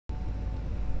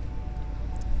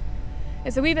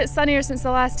It's a wee bit sunnier since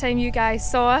the last time you guys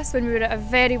saw us when we were at a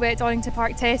very wet Donington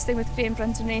Park testing with Graham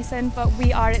Brunton Racing, but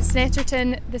we are at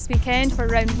Snetterton this weekend for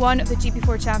round 1 of the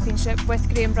GB4 Championship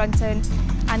with Graham Brunton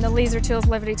and the Laser Tools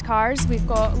liveried cars. We've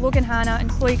got Logan, Hannah and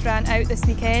Chloe Grant out this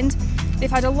weekend. They've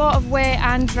had a lot of wet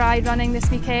and dry running this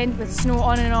weekend with snow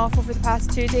on and off over the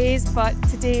past 2 days, but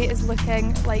today is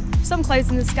looking like some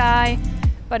clouds in the sky,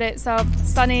 but it's a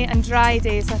sunny and dry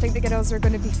day, so I think the girls are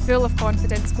going to be full of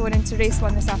confidence going into race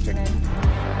 1 this afternoon.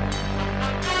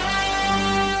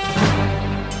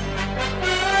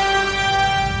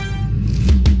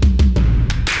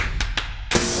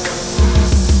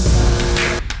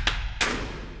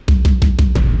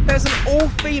 There's an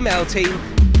all-female team.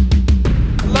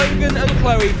 Logan and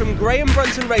Chloe from Graham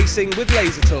Brunton Racing with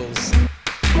Laser Tools.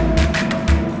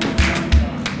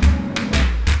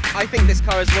 I think this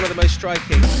car is one of the most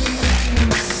striking.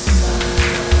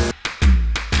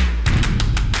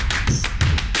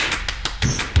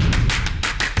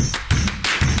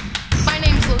 My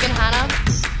name's Logan Hannah.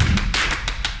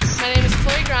 My name is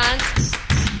Chloe Grant.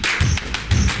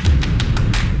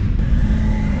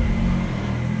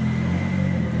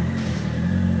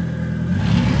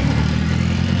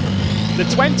 The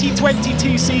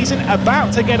 2022 season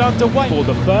about to get underway for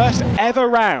the first ever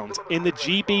round in the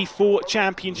GB4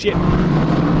 Championship.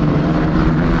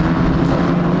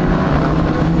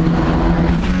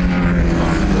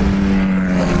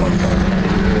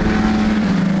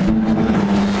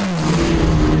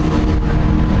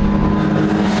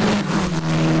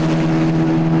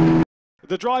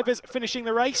 The drivers finishing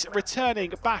the race,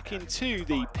 returning back into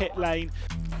the pit lane.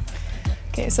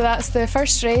 Okay, so that's the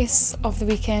first race of the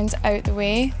weekend out the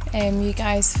way. You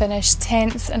guys finished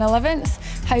 10th and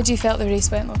 11th. How do you felt the race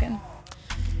went, Logan?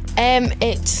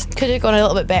 It could have gone a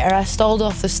little bit better. I stalled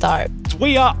off the start.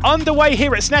 We are underway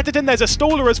here at Snetterton. There's a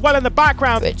staller as well in the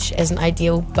background. Which isn't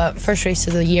ideal, but first race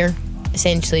of the year,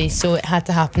 essentially, so it had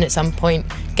to happen at some point.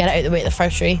 Get it out of the way at the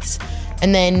first race.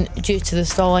 And then, due to the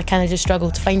stall, I kind of just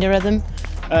struggled to find a rhythm.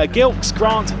 Gilks,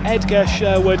 Grant, Edgar,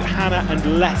 Sherwood, Hannah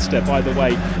and Lester, by the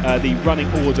way, the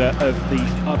running order of the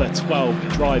other 12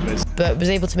 drivers. But was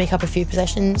able to make up a few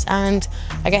positions, and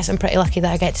I guess I'm pretty lucky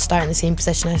that I get to start in the same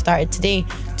position I started today,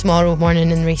 tomorrow morning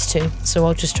in race 2. So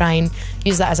I'll just try and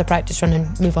use that as a practice run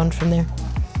and move on from there.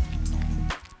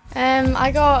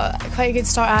 I got quite a good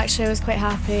start actually. I was quite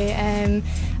happy.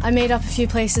 I made up a few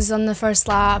places on the first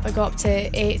lap. I got up to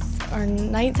 8th or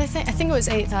 9th, I think it was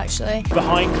 8th actually.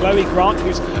 Behind Chloe Grant,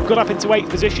 who's got up into 8th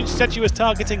position. She said she was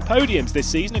targeting podiums this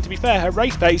season, and to be fair, her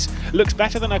race pace looks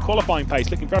better than her qualifying pace.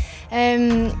 Looking very.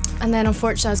 And then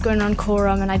unfortunately I was going around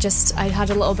Coram and I had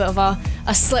a little bit of a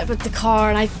slip with the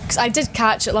car, and I did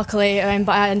catch it luckily,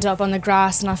 but I ended up on the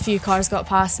grass and a few cars got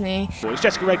past me. It's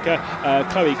Jessica Redker,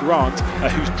 Chloe Grant,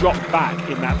 who's dropped back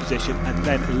in that position, and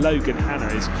then Logan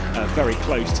Hannah is very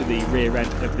close to the rear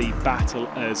end of the battle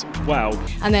as well.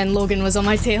 And then Logan was on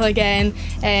my tail again,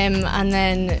 and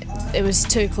then it was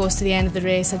too close to the end of the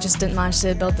race. I just didn't manage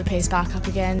to build the pace back up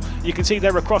again. You can see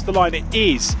there across the line it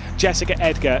is Jessica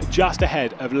Edgar just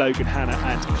ahead of Logan Hannah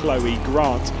and Chloe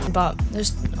Grant. But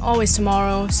there's always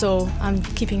tomorrow, so I'm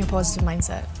keeping a positive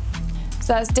mindset.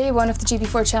 So that's day 1 of the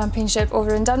GB4 Championship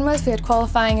over and done with. We had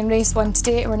qualifying in race 1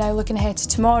 today, and we're now looking ahead to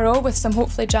tomorrow with some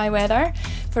hopefully dry weather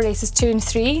for races 2 and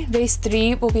 3. Race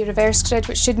 3 will be a reverse grid,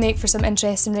 which should make for some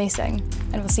interesting racing,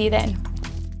 and we'll see you then.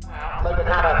 Logan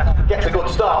Hannah gets a good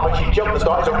start, but she jumped the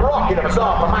start. It's a rocket of a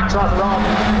start for Max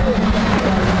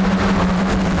Razorano.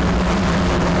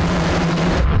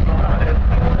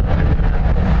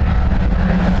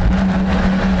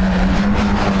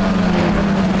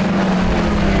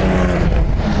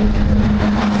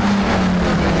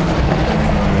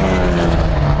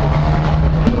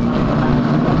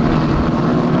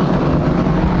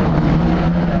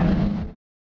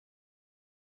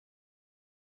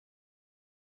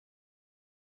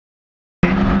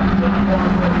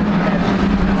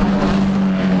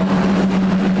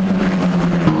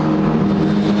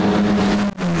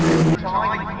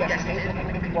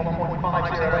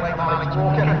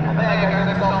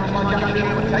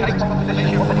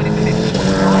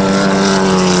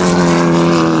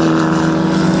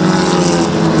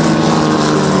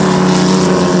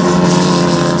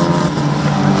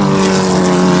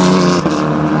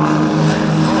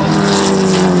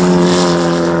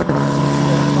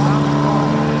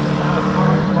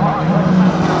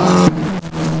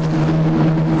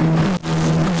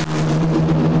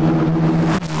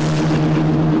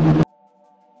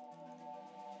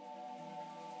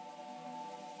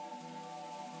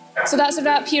 So that's a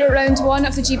wrap here at round 1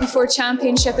 of the GB4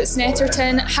 Championship at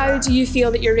Snetterton. How do you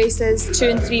feel that your races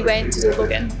 2 and 3 went today,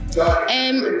 Logan?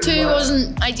 2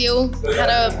 wasn't ideal. Had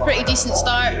a pretty decent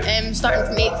start, starting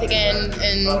from 8th again,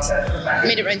 and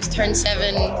made it round to turn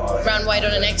 7. Ran wide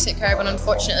on an exit curb, and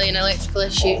unfortunately an electrical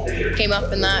issue came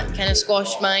up, and that kind of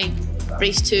squashed my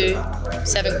race 2,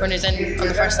 7 corners in on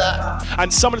the first lap.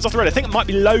 And someone is off the road. I think it might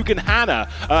be Logan Hannah.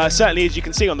 Certainly, as you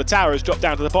can see on the tower, has dropped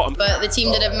down to the bottom. But the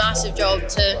team did a massive job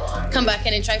to come back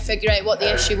in and try to figure out what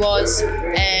the issue was.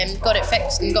 Got it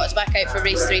fixed and got us back out for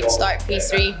race 3 to start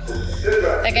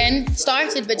P3. Again,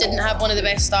 started but didn't have one of the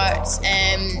best starts,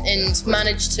 and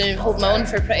managed to hold my own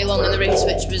for pretty long in the race,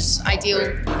 which was ideal.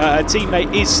 A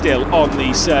teammate is still on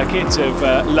the circuit of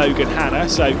Logan Hannah,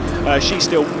 so she's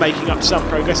still making up some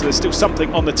progress. There's still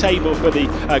something on the table for the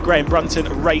Graham Brunton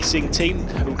racing team,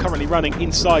 who are currently running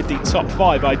inside the top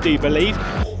 5, I do believe.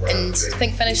 And I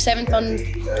think finished 7th on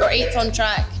or 8th on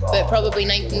track, but probably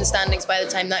 9th in the standings by the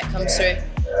time that comes through.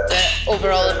 But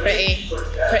overall, a pretty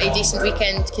decent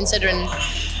weekend, considering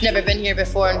never been here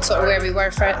before and sort of where we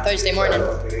were for Thursday morning.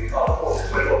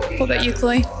 What about you,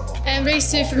 Chloe?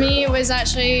 Race 2 for me was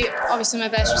actually obviously my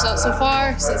best result so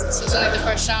far, since it's only the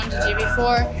first round of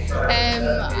GB4.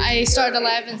 I started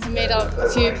 11th and made up a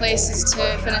few places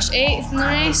to finish 8th in the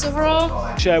race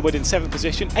overall. Sherwood in 7th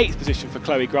position, 8th position for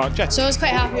Chloe Grant. So I was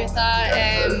quite happy with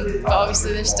that, but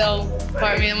obviously there's still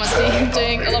part of me that wants to be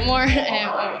doing a lot more,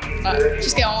 but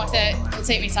just get on with it, it'll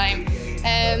take me time.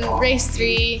 Race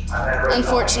 3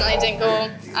 unfortunately didn't go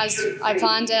as I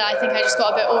planned it. I think I just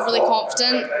got a bit overly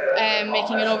confident,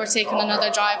 making an overtake on another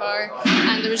driver,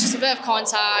 and there was just a bit of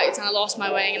contact and I lost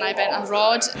my wing and I bent a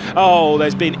rod. Oh,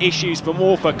 there's been issues for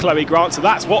more for Chloe Grant, so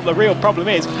that's what the real problem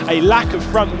is, a lack of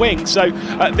front wing. So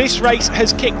this race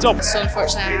has kicked off. So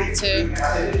unfortunately I had to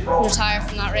retire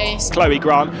from that race. Chloe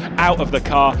Grant out of the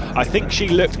car. I think she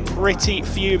looked pretty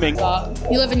fuming. But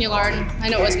you live and you learn. I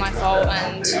know it was my fault,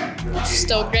 and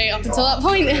still great up until that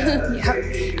point.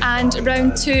 Yep. And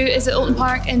round 2 is at Oulton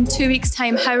Park in 2 weeks'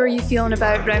 time. How are you feeling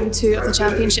about round 2 of the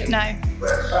championship now?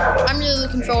 I'm really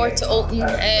looking forward to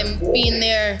Oulton. Being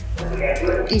there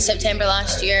in September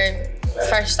last year,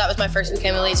 that was my first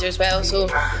weekend with Laser as well, so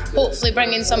hopefully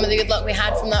bringing some of the good luck we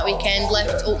had from that weekend.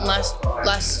 Left Oulton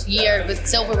last year with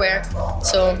silverware,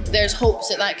 so there's hopes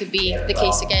that that could be the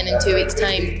case again in 2 weeks'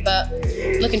 time, but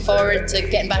looking forward to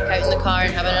getting back out in the car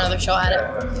and having another shot at it.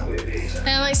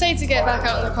 I'm excited to get back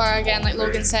out in the car again, like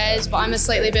Logan says, but I'm a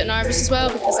slightly bit nervous as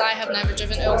well because I have never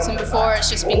driven Oulton before. It's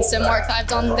just been sim work that I've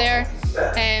done there.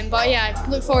 But yeah, I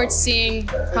look forward to seeing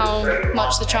how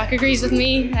much the track agrees with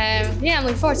me. Yeah, I'm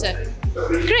looking forward to it.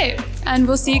 Great, and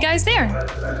we'll see you guys there.